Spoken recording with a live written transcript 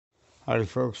Howdy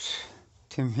folks,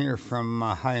 Tim here from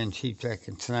High-End Cheap Tech,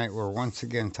 and tonight we're once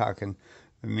again talking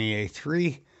the Mi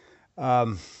A3.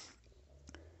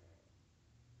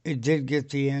 It did get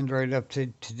the Android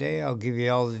update today. I'll give you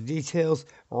all the details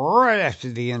right after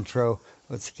the intro.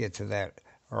 Let's get to that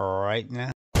right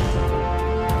now.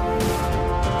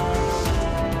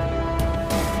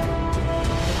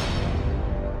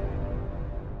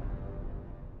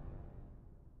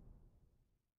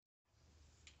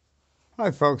 Hi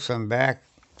folks, I'm back.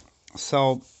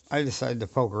 So I decided to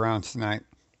poke around tonight,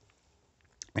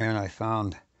 and I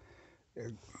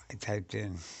typed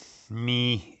in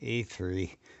Mi A3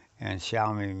 and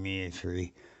Xiaomi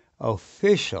MiA2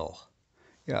 official.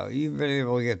 You know, you've been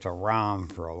able to get the ROM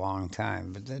for a long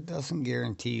time, but that doesn't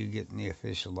guarantee you getting the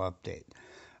official update.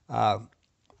 And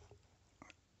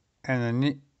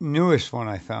the newest one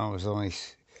I found was only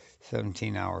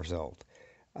 17 hours old.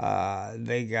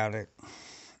 They got it.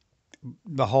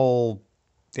 The whole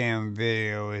damn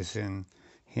video is in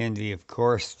Hindi, of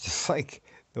course, just like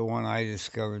the one I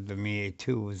discovered the Mi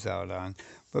A2 was out on.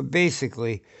 But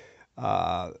basically,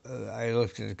 I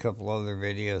looked at a couple other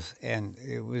videos, and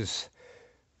it was,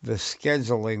 the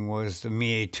scheduling was the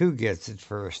Mi A2 gets it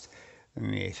first, the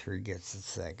Mi A3 gets it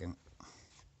second.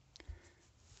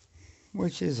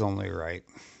 Which is only right.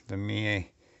 The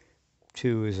Mi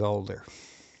A2 is older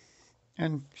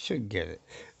and should get it.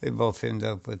 They both end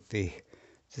up with the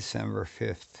December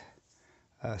 5th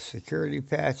security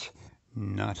patch.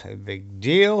 Not a big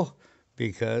deal,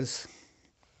 because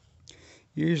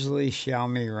usually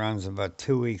Xiaomi runs about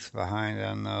 2 weeks behind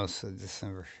on those, so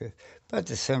December 5th. But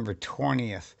December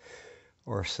 20th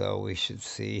or so, we should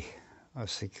see a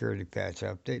security patch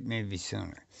update, maybe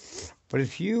sooner. But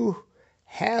if you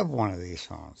have one of these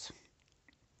phones,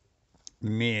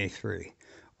 the Mi A3,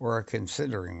 or are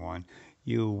considering one,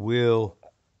 you will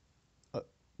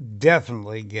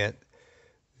definitely get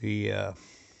the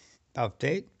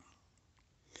update,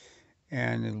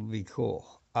 and it'll be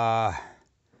cool.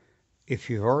 If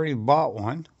you've already bought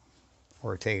one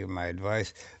or taken my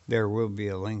advice, there will be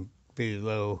a link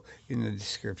below in the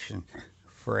description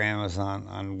for Amazon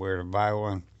on where to buy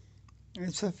one.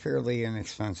 It's a fairly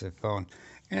inexpensive phone,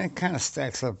 and it kind of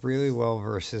stacks up really well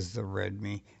versus the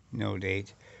Redmi Note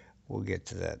 8. We'll get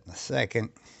to that in a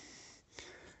second.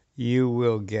 You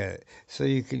will get it. So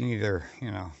you can either,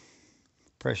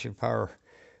 press your power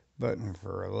button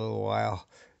for a little while,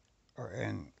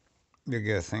 and you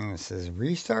get a thing that says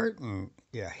restart, and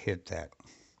hit that.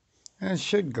 And it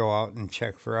should go out and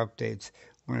check for updates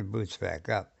when it boots back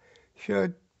up.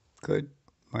 Should, could,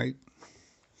 might.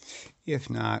 If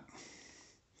not,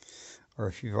 or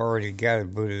if you've already got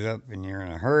it booted up and you're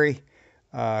in a hurry,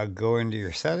 go into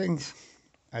your settings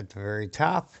at the very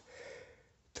top,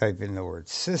 type in the word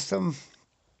system,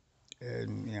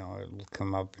 and it'll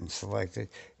come up and select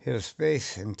it. Hit a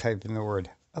space and type in the word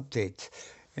updates.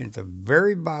 And at the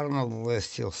very bottom of the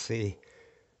list, you'll see,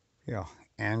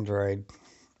 Android,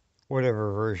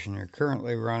 whatever version you're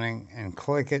currently running, and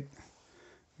click it.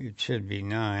 It should be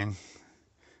 9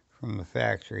 from the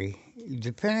factory,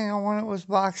 depending on when it was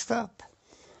boxed up.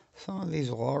 Some of these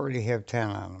will already have 10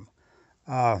 on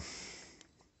them.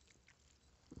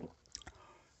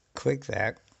 Click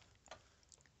that,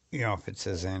 if it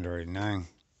says Android 9,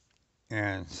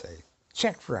 and say,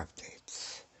 check for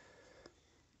updates.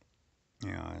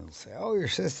 It'll say, oh, your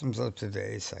system's up to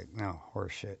date. It's like, no,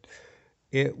 horseshit.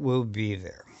 It will be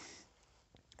there.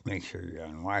 Make sure you're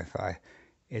on Wi-Fi.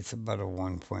 It's about a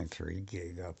 1.3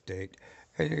 gig update.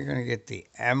 And you're going to get the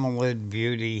AMOLED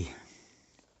beauty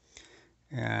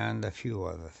and a few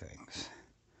other things.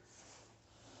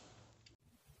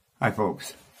 Hi,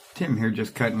 folks. Tim here,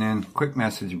 just cutting in. Quick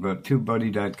message about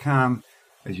tubeBuddy.com.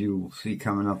 As you will see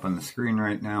coming up on the screen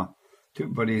right now,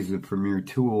 tubeBuddy is the premier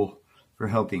tool for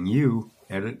helping you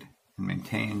edit and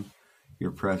maintain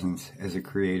your presence as a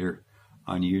creator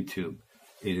on YouTube.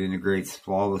 It integrates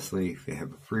flawlessly. If you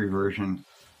have a free version,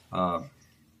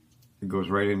 it goes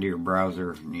right into your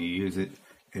browser, and you use it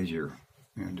as you're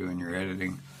doing your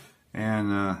editing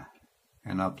and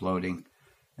uploading.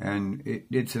 And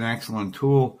it's an excellent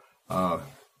tool.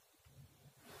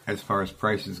 As far as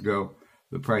prices go,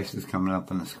 the price is coming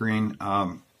up on the screen.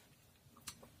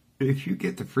 If you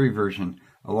get the free version,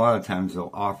 a lot of times they'll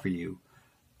offer you,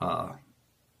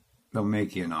 they'll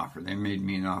make you an offer. They made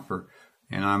me an offer,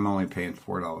 and I'm only paying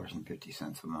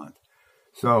 $4.50 a month.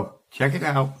 So check it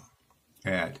out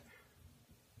at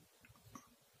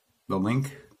the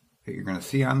link that you're going to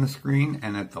see on the screen,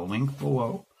 and at the link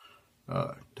below,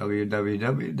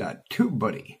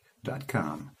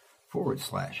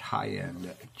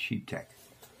 www.tubeBuddy.com/high-end cheap tech.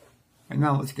 And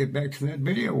now let's get back to that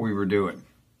video we were doing.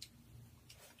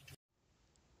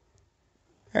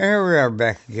 And here we are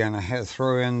back again. I had to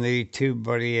throw in the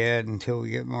tubeBuddy ad until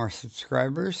we get more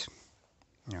subscribers.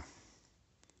 Yeah,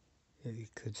 if you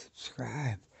could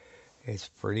subscribe. It's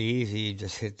pretty easy. You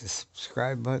just hit the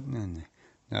subscribe button and the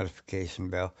notification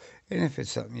bell. And if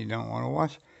it's something you don't want to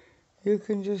watch, you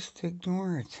can just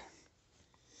ignore it.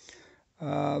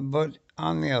 But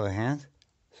on the other hand,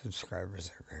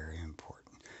 subscribers are very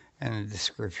important. And the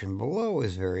description below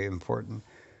is very important.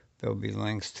 There'll be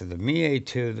links to the Mi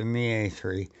A2, the Mi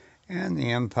A3, and the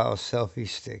MPOW selfie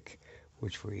stick,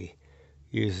 which we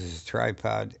use as a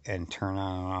tripod and turn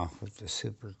on and off with the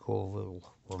super cool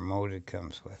little remote it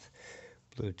comes with.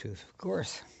 Bluetooth, of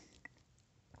course.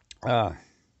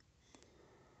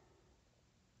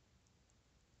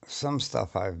 Some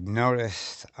stuff I've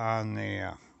noticed on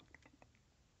the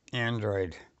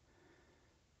Android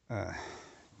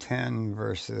 10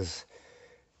 versus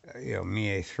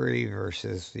Mi A3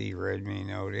 versus the Redmi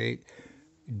Note 8.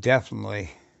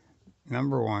 Definitely,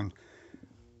 number one,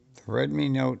 the Redmi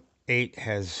Note 8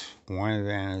 has one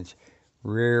advantage: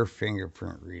 rear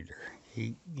fingerprint reader.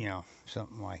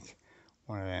 Something like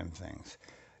one of them things.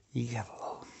 You get a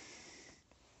little,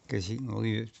 because you can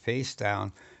leave it face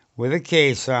down with a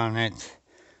case on it.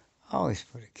 Always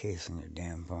put a case on your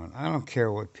damn phone. I don't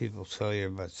care what people tell you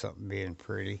about something being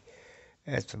pretty.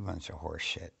 That's a bunch of horse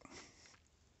shit.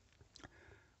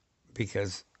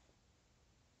 Because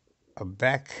a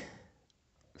back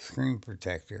screen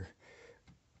protector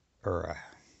or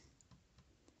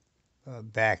a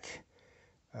back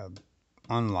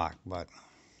unlock button,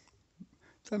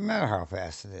 doesn't matter how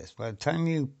fast it is. By the time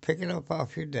you pick it up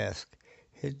off your desk,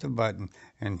 hit the button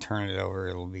and turn it over,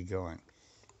 it'll be going.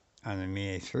 On the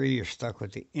Mi A3, you're stuck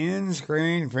with the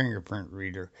in-screen fingerprint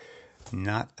reader.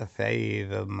 Not a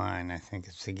fave of mine. I think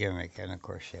it's a gimmick. And of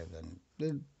course, you have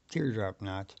the teardrop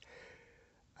notch.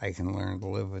 I can learn to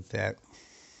live with that.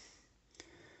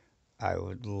 I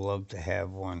would love to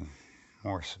have one.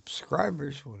 More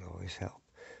subscribers would always help.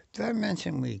 Did I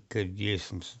mention we could use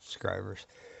some subscribers?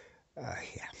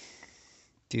 Yeah,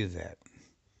 do that.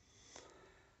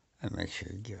 And make sure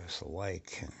you give us a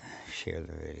like and share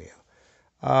the video.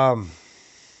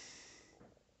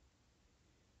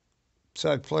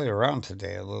 So I played around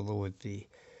today a little with the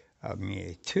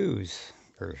Mi A2's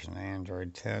version of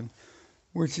Android 10,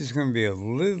 which is going to be a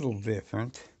little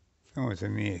different than what the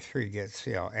Mi A3 gets.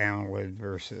 AMOLED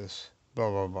versus blah,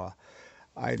 blah, blah.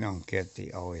 I don't get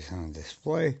the always-on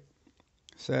display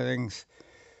settings.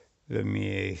 The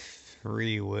Mi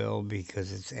A3 will,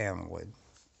 because it's AMOLED.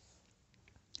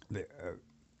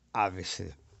 Obviously,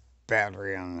 the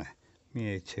battery on the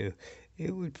Mi A2,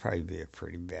 it would probably be a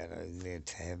pretty bad idea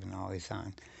to have an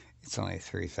always-on. It's only a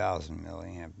 3,000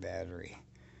 milliamp battery,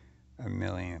 a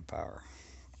milliamp hour.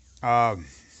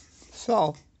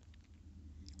 So,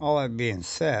 all that being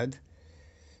said,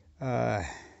 the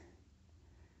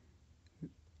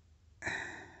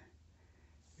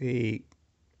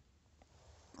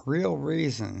real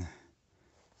reason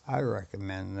I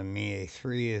recommend the Mi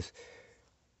A3 is,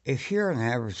 if you're an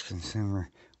average consumer,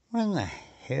 when the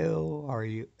hell are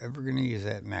you ever going to use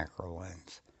that macro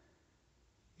lens?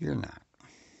 You're not.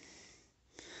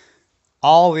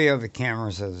 All the other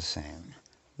cameras are the same.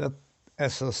 The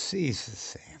SoC is the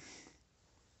same.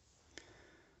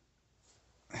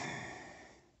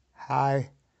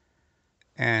 High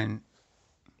and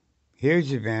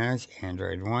huge advantage,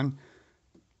 Android One.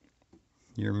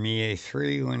 Your Mi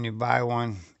A3, when you buy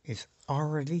one, is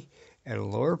already at a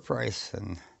lower price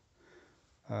than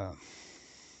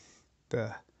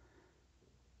the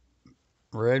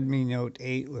Redmi Note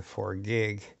 8 with 4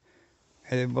 gig.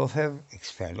 And they both have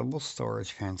expandable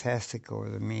storage, fantastic over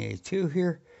the Mi A2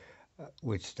 here,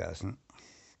 which doesn't.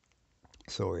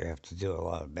 So we have to do a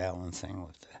lot of balancing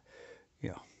with the,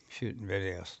 shooting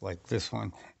videos like this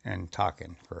one and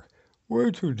talking for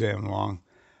way too damn long.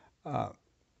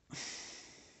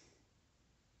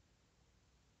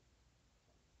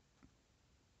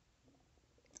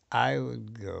 I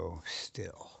would go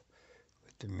still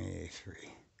with the Mi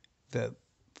A3. The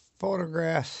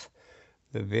photographs,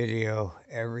 the video,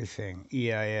 everything,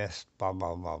 EIS, blah,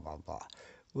 blah, blah, blah, blah,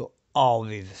 will all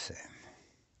be the same.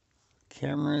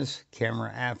 Camera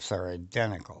apps are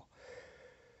identical.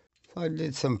 So I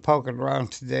did some poking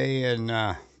around today in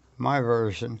my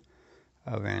version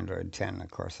of Android 10. Of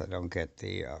course, I don't get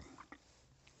the,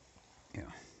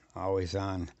 always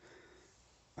on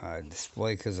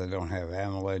display because I don't have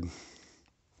AMOLED.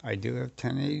 I do have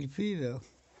 1080p though.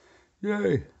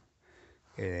 Yay!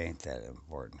 It ain't that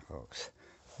important, folks.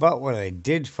 But what I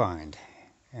did find,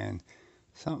 and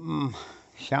something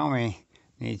Xiaomi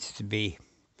needs to be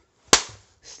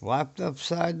slapped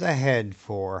upside the head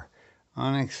for,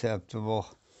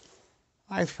 unacceptable.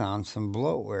 I found some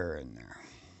bloatware in there.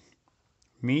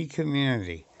 Mi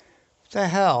Community. What the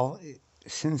hell?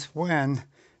 Since when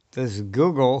does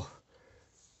Google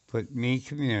put Mi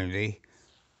Community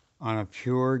on a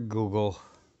pure Google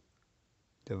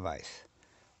device?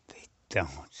 They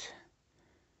don't.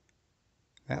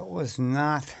 That was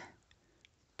not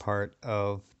part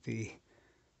of the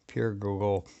pure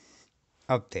Google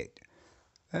update.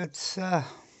 That's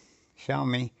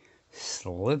Xiaomi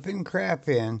slipping crap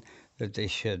in that they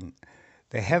shouldn't.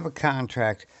 They have a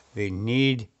contract. They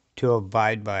need to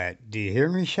abide by it. Do you hear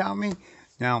me, Xiaomi?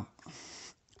 Now,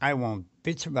 I won't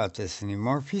bitch about this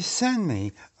anymore. If you send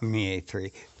me a Mi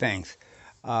A3, thanks.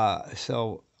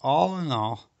 So, all in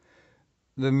all,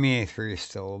 the Mi A3 is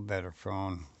still a better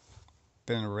phone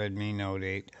than a Redmi Note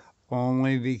 8,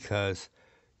 only because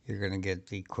you're going to get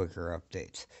the quicker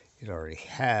updates. It already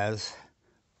has,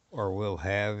 or will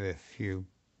have if you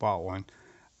bought one,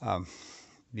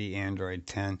 the Android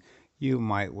 10. You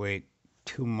might wait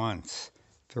 2 months,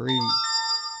 3.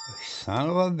 Son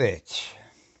of a bitch.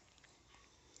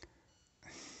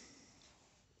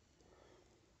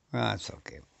 Well, that's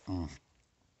okay.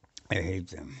 I hate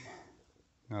them.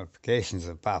 Notifications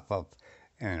that pop up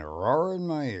and roar in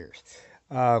my ears.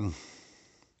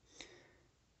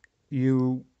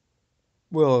 You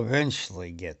will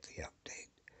eventually get the update,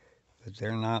 but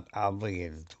they're not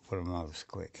obligated to put them out as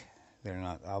quick. They're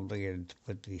not obligated to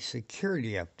put the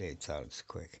security updates out as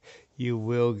quick. You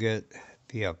will get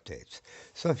the updates.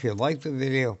 So if you like the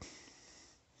video,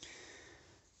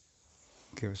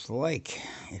 give us a like.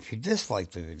 If you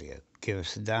dislike the video, give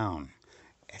us a down.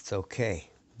 It's okay.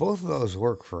 Both of those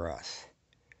work for us.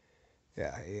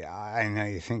 Yeah, I know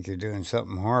you think you're doing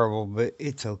something horrible, but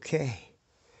it's okay.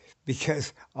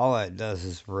 Because all that does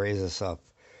is raise us up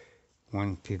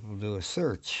when people do a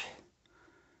search.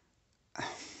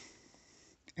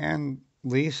 And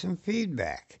leave some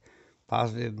feedback.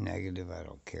 Positive, negative, I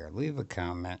don't care. Leave a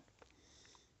comment.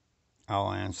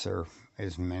 I'll answer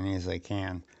as many as I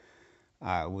can.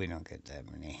 We don't get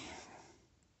that many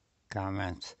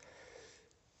comments.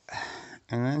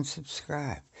 And then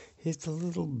subscribe. Hit the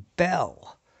little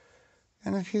bell.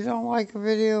 And if you don't like a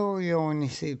video, when you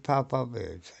see it pop up,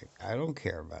 it's like, I don't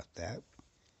care about that.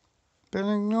 Then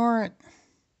ignore it.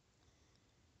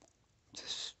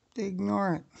 Just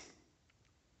ignore it.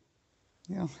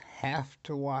 You don't have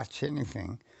to watch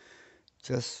anything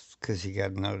just because you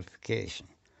got a notification.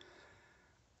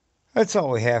 That's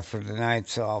all we have for tonight,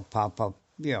 so I'll pop up,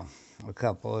 a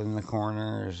couple in the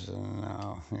corners, and,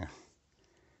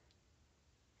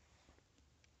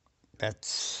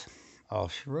 that's all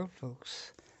she wrote,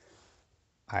 folks.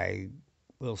 I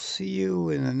will see you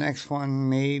in the next one,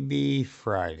 maybe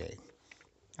Friday.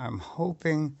 I'm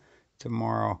hoping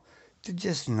tomorrow to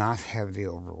just not have the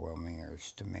overwhelming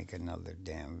urge to make another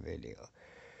damn video.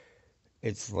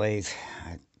 It's late.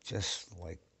 I just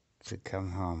like to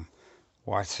come home,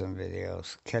 watch some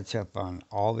videos, catch up on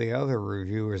all the other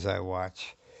reviewers I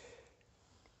watch,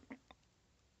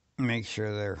 make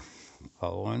sure they're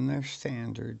following their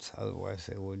standards, otherwise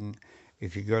they wouldn't.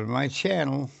 If you go to my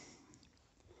channel,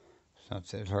 it's not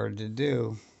that hard to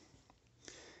do.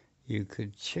 You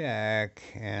could check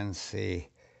and see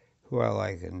who I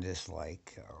like and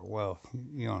dislike. Well,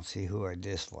 you don't see who I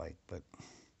dislike, but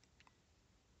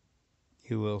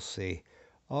you will see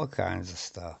all kinds of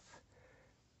stuff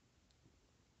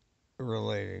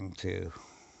relating to,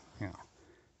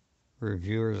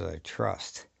 reviewers I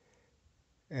trust.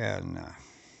 And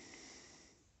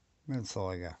that's all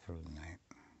I got for tonight.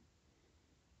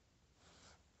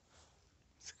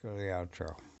 Let's go to the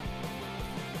outro.